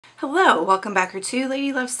Hello, welcome back to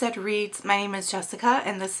Lady Loves Said Reads. My name is Jessica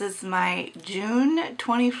and this is my June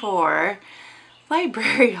 24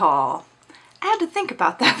 library haul. I had to think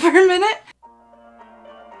about that for a minute.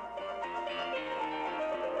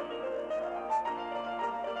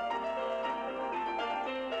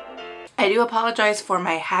 I do apologize for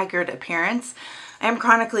my haggard appearance. I am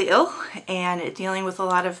chronically ill and dealing with a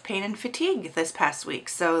lot of pain and fatigue this past week,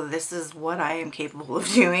 so this is what I am capable of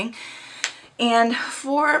doing. And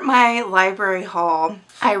for my library haul,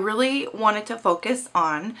 I really wanted to focus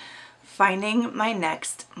on finding my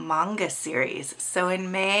next manga series. So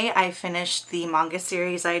in May, I finished the manga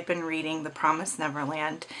series I had been reading, The Promised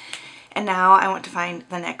Neverland, and now I want to find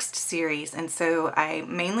the next series. And so I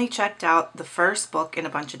mainly checked out the first book in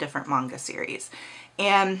a bunch of different manga series.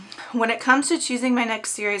 And when it comes to choosing my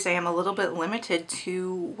next series, I am a little bit limited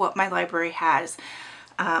to what my library has.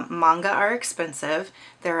 Manga are expensive.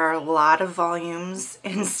 There are a lot of volumes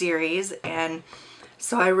in series, and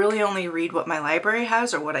so I really only read what my library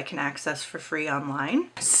has or what I can access for free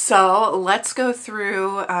online. So let's go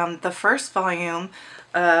through the first volume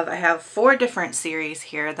of, I have 4 different series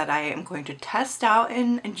here that I am going to test out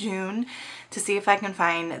in June to see if I can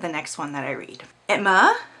find the next one that I read.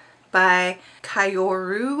 Emma by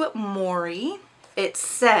Kaoru Mori. It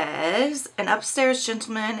says, an upstairs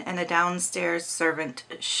gentleman and a downstairs servant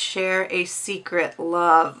share a secret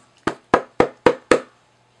love.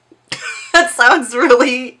 That sounds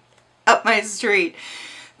really up my street.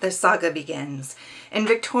 The saga begins. In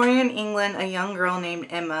Victorian England, a young girl named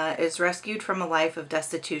Emma is rescued from a life of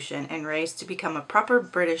destitution and raised to become a proper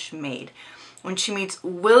British maid. When she meets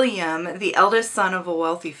William, the eldest son of a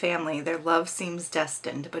wealthy family, their love seems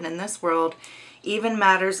destined. But in this world, even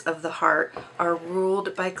matters of the heart are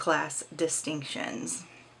ruled by class distinctions.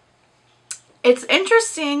 It's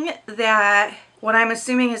interesting that what I'm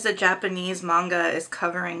assuming is a Japanese manga is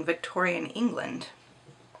covering Victorian England.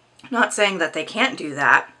 Not saying that they can't do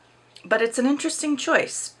that, but it's an interesting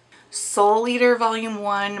choice. Soul Eater Volume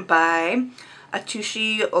 1 by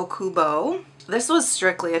Atsushi Okubo. This was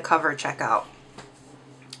strictly a cover checkout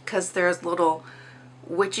because there's little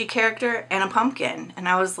witchy character and a pumpkin, and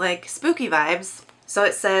I was like, spooky vibes. So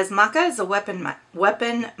it says, Maka is a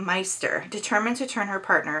weapon meister, determined to turn her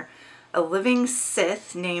partner, a living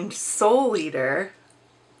Sith named Soul Eater,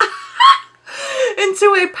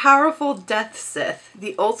 into a powerful death Sith,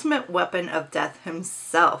 the ultimate weapon of death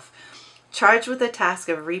himself. Charged with the task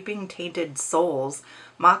of reaping tainted souls,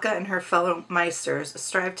 Maka and her fellow Meisters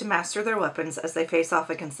strive to master their weapons as they face off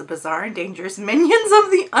against the bizarre and dangerous minions of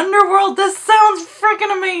the underworld. This sounds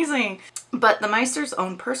freaking amazing! But the Meisters'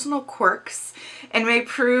 own personal quirks and may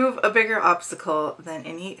prove a bigger obstacle than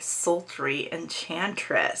any sultry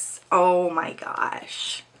enchantress. Oh my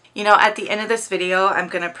gosh. You know, at the end of this video, I'm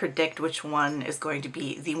going to predict which one is going to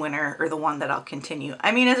be the winner or the one that I'll continue.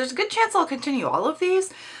 I mean, there's a good chance I'll continue all of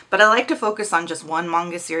these, but I like to focus on just one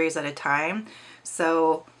manga series at a time.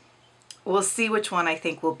 So we'll see which one I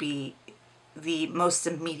think will be the most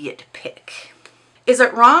immediate pick. Is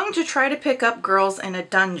it wrong to try to pick up girls in a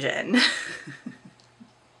dungeon?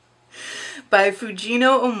 By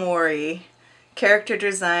Fujino Omori, character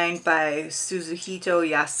designed by Suzuhito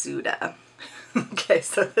Yasuda. Okay,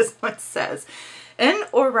 so this one says, in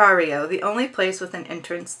Orario, the only place with an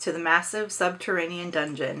entrance to the massive subterranean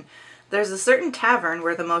dungeon, there's a certain tavern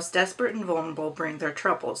where the most desperate and vulnerable bring their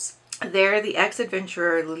troubles. There, the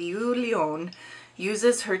ex-adventurer Liu Leon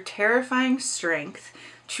uses her terrifying strength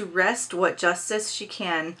to wrest what justice she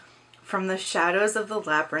can from the shadows of the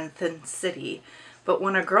labyrinthine city. But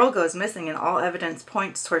when a girl goes missing and all evidence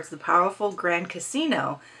points towards the powerful Grand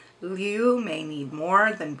Casino, Liu may need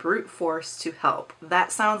more than brute force to help.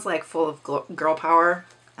 That sounds like full of girl power,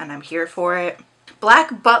 and I'm here for it.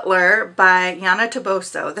 Black Butler by Yana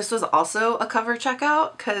Toboso. This was also a cover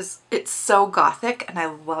checkout because it's so gothic and I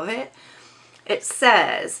love it. It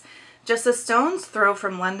says, just a stone's throw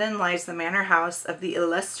from London lies the manor house of the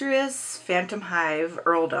illustrious Phantom Hive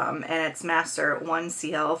earldom and its master,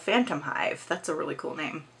 1CL Phantom Hive. That's a really cool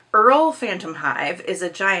name. Earl Phantom Hive is a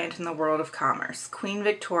giant in the world of commerce, Queen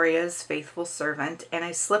Victoria's faithful servant, and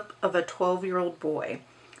a slip of a 12-year-old boy.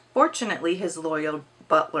 Fortunately, his loyal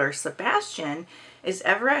butler, Sebastian, is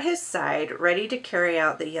ever at his side, ready to carry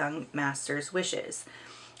out the young master's wishes.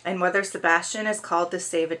 And whether Sebastian is called to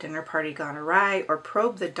save a dinner party gone awry or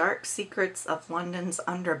probe the dark secrets of London's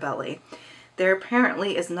underbelly, there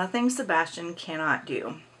apparently is nothing Sebastian cannot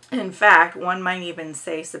do. In fact, one might even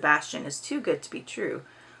say Sebastian is too good to be true.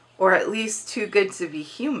 Or at least too good to be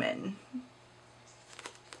human.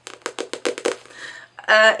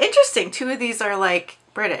 Interesting. 2 of these are like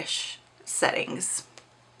British settings.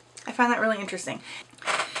 I find that really interesting.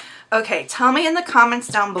 Okay, tell me in the comments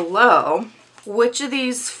down below, which of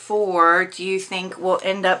these 4 do you think will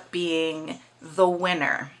end up being the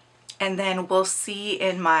winner? And then we'll see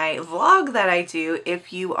in my vlog that I do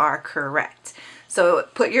if you are correct. So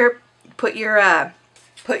put your prediction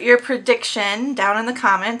down in the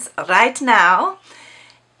comments right now.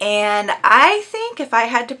 And I think if I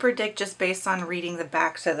had to predict just based on reading the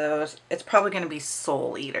backs of those, it's probably going to be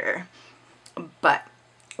Soul Eater. But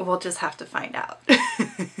we'll just have to find out.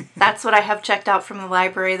 That's what I have checked out from the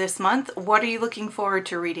library this month. What are you looking forward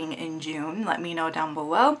to reading in June? Let me know down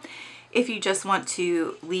below. If you just want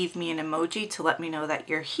to leave me an emoji to let me know that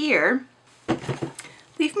you're here,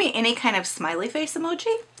 leave me any kind of smiley face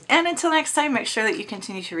emoji. And until next time, make sure that you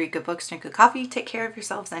continue to read good books, drink good coffee, take care of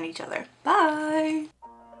yourselves and each other. Bye!